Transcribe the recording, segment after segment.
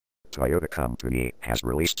Toyota Company has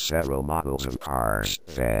released several models of cars,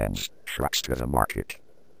 vans, trucks to the market.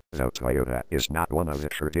 Though Toyota is not one of the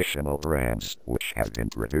traditional brands which have been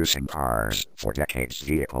producing cars for decades,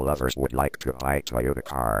 vehicle lovers would like to buy Toyota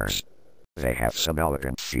cars. They have some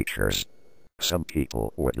elegant features. Some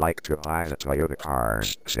people would like to buy the Toyota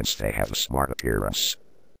cars since they have a smart appearance.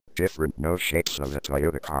 Different nose shapes of the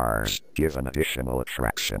Toyota cars give an additional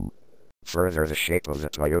attraction. Further, the shape of the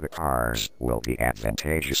Toyota cars will be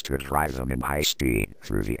advantageous to drive them in high speed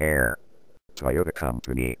through the air. Toyota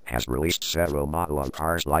Company has released several model of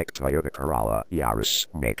cars like Toyota Corolla, Yaris,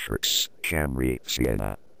 Matrix, Camry,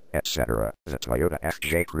 Sienna, etc. The Toyota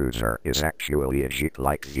FJ Cruiser is actually a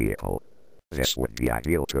Jeep-like vehicle. This would be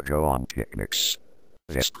ideal to go on picnics.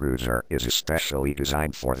 This cruiser is especially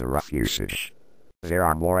designed for the rough usage. There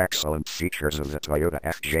are more excellent features of the Toyota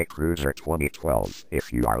FJ Cruiser 2012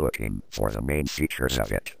 if you are looking for the main features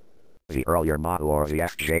of it. The earlier model or the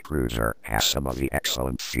FJ Cruiser has some of the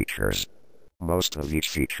excellent features. Most of these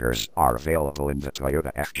features are available in the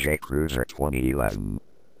Toyota FJ Cruiser 2011.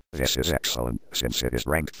 This is excellent since it is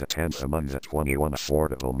ranked the 10th among the 21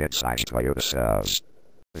 affordable mid-size Toyota SUVs.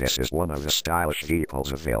 This is one of the stylish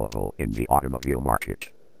vehicles available in the automobile market.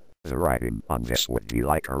 The riding on this would be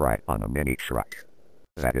like a ride on a mini truck.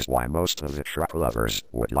 That is why most of the truck lovers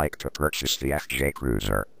would like to purchase the FJ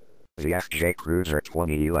Cruiser. The FJ Cruiser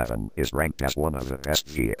 2011 is ranked as one of the best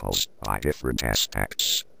vehicles by different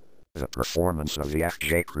aspects. The performance of the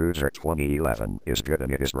FJ Cruiser 2011 is good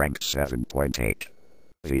and it is ranked 7.8.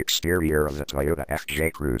 The exterior of the Toyota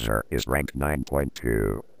FJ Cruiser is ranked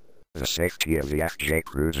 9.2. The safety of the FJ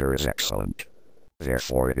Cruiser is excellent.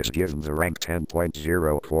 Therefore it is given the rank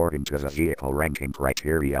 10.0 according to the vehicle ranking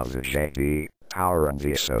criteria of the J.D. Power and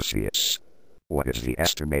the Associates. What is the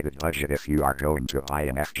estimated budget if you are going to buy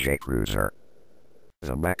an FJ Cruiser?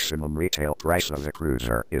 The maximum retail price of the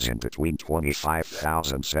Cruiser is in between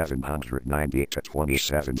 $25,790 to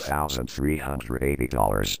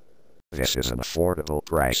 $27,380. This is an affordable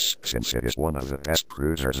price since it is one of the best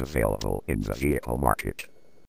cruisers available in the vehicle market.